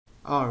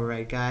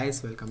Alright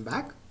guys, welcome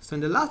back. So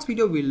in the last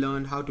video we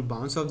learned how to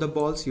bounce off the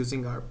balls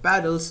using our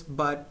paddles,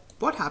 but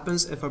what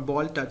happens if a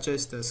ball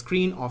touches the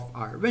screen of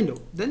our window?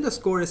 Then the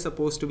score is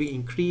supposed to be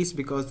increased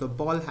because the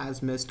ball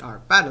has missed our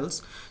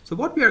paddles. So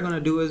what we are going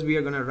to do is we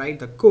are going to write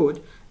the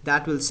code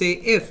that will say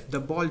if the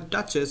ball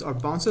touches or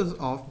bounces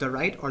off the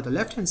right or the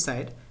left hand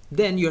side,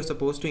 then you're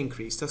supposed to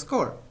increase the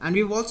score. And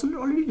we've also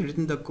already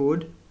written the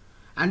code.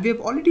 And we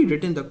have already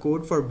written the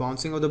code for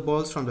bouncing of the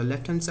balls from the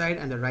left hand side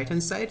and the right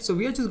hand side. So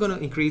we are just going to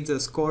increase the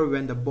score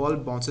when the ball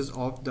bounces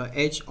off the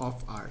edge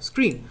of our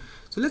screen.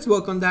 So let's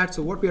work on that.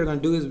 So what we are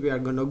going to do is we are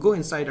going to go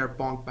inside our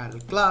Pong paddle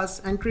class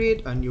and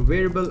create a new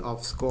variable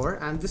of score.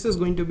 And this is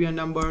going to be a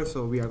number.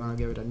 So we are going to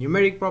give it a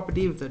numeric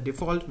property with the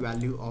default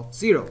value of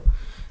 0.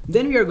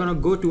 Then we are going to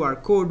go to our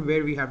code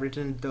where we have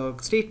written the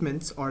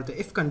statements or the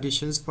if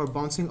conditions for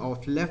bouncing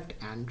off left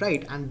and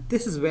right, and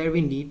this is where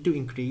we need to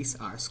increase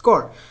our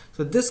score.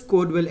 So this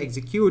code will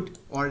execute,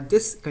 or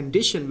this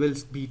condition will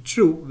be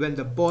true when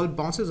the ball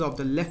bounces off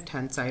the left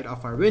hand side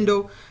of our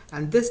window,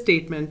 and this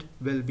statement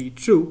will be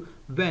true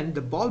when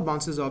the ball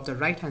bounces off the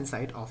right hand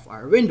side of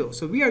our window.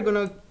 So we are going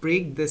to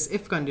break this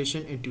if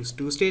condition into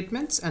two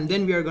statements, and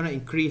then we are going to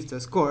increase the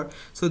score.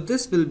 So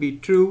this will be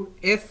true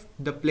if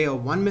the player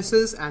 1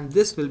 misses, and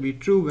this will be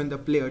true when the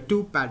player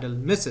 2 paddle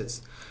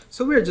misses.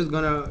 So we're just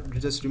gonna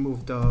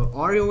remove the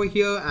or over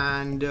here,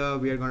 and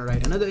we are going to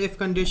write another if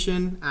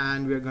condition,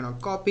 and we're going to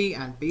copy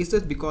and paste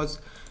it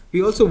because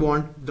we also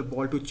want the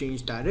ball to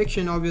change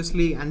direction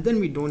obviously, and then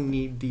we don't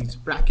need these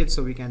brackets,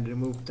 so we can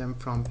remove them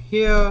from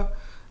here.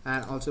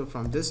 And also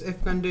from this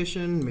if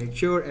condition, make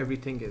sure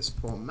everything is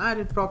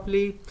formatted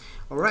properly.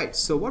 Alright,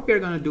 so what we are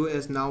going to do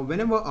is now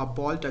whenever a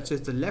ball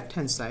touches the left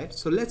hand side,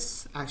 so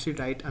let's actually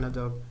write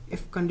another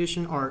if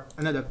condition or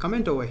another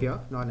comment over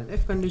here, not an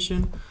if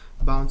condition,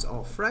 bounce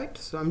off right.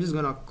 So I'm just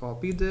going to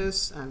copy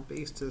this and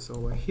paste this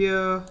over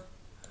here,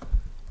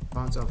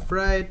 bounce off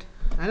right,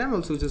 and I'm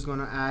also just going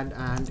to add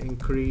and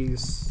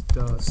increase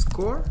the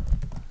score.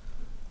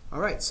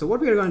 Alright, so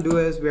what we are going to do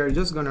is we are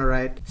just going to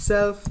write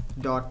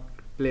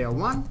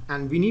self.player1,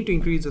 and we need to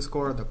increase the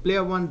score of the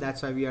player 1.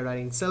 That's why we are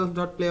writing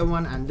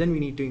self.player1, and then we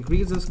need to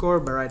increase the score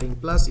by writing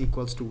plus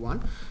equals to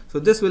 1. So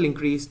this will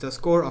increase the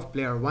score of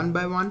player 1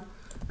 by 1,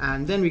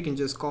 and then we can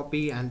just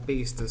copy and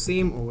paste the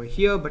same over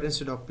here, but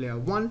instead of player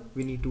 1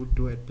 we need to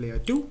do it player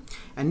 2.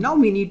 And now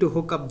we need to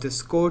hook up the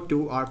score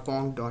to our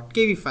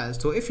pong.kv file.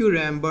 So if you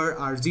remember,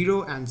 our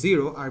 0 and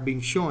 0 are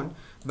being shown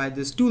by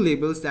these two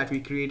labels that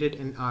we created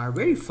in our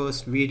very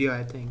first video,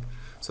 I think.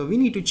 So we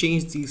need to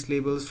change these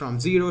labels from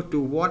 0 to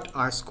what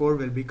our score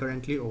will be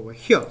currently over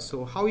here.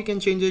 So how we can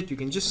change it? You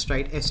can just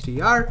write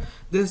str.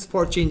 This is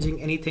for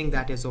changing anything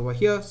that is over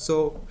here.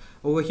 So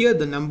over here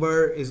the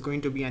number is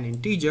going to be an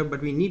integer,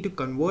 but we need to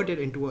convert it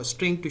into a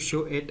string to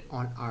show it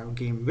on our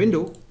game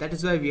window. That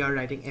is why we are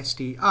writing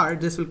str.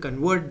 This will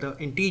convert the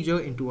integer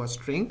into a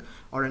string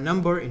or a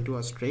number into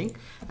a string.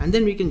 And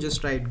then we can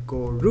just write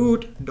go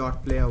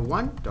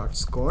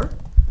root.player1.score.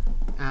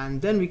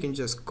 And then we can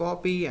just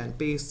copy and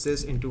paste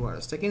this into our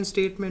second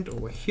statement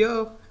over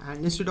here,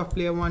 and instead of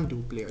player 1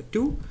 do player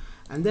 2,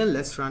 and then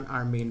let's run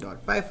our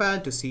main.py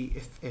file to see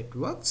if it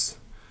works.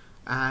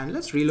 And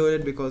let's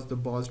reload it because the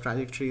ball's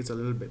trajectory is a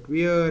little bit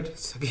weird.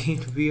 It's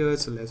again weird,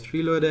 so let's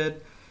reload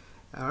it.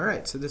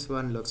 Alright, so this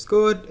one looks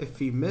good. If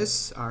we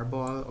miss our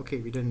ball,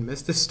 okay, we didn't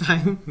miss this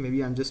time.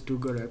 Maybe I'm just too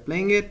good at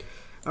playing it.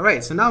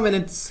 Alright, so now when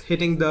it's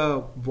hitting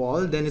the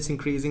wall, then it's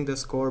increasing the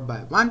score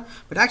by 1,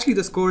 but actually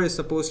the score is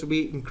supposed to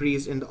be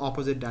increased in the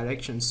opposite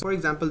direction. So for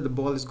example, the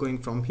ball is going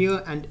from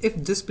here, and if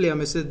this player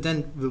misses,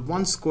 then the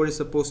one score is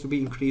supposed to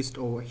be increased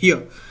over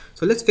here.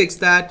 So let's fix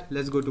that.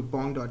 Let's go to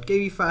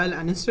pong.kv file,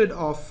 and instead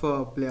of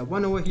player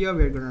 1 over here,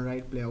 we're going to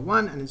write player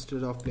 1, and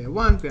instead of player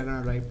 1, we're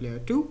going to write player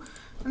 2,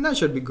 and that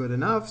should be good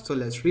enough. So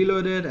let's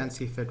reload it and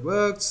see if it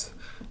works.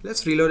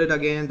 Let's reload it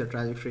again. The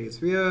trajectory is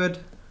weird.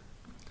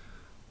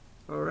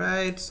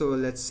 Alright, so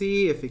let's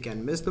see if we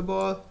can miss the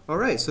ball.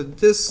 Alright, so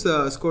this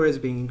score is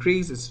being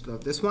increased instead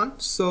of this one.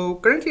 So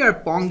currently our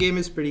Pong game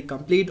is pretty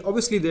complete.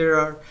 Obviously there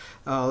are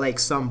like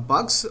some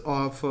bugs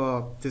of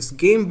this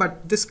game,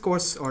 but this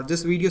course or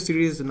this video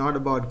series is not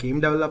about game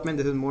development.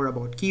 This is more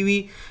about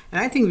Kivy, and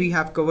I think we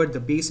have covered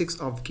the basics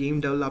of game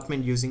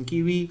development using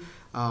Kivy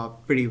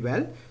pretty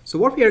well. So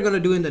what we are going to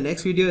do in the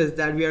next video is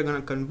that we are going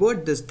to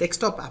convert this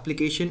desktop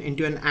application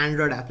into an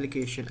Android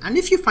application, and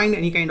if you find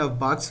any kind of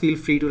bugs, feel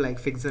free to like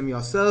fix them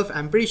yourself.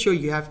 I'm pretty sure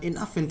you have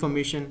enough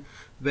information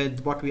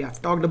with what we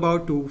have talked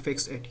about to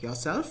fix it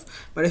yourself,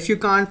 but if you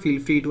can't,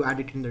 feel free to add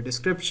it in the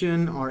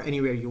description or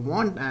anywhere you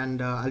want,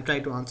 and I'll try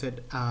to answer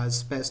it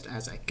as best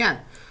as I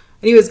can.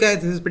 Anyways guys,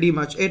 this is pretty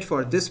much it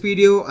for this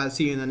video. I'll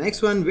see you in the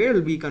next one where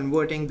we'll be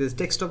converting this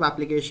desktop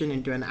application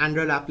into an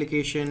Android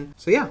application.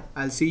 So yeah,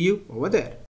 I'll see you over there.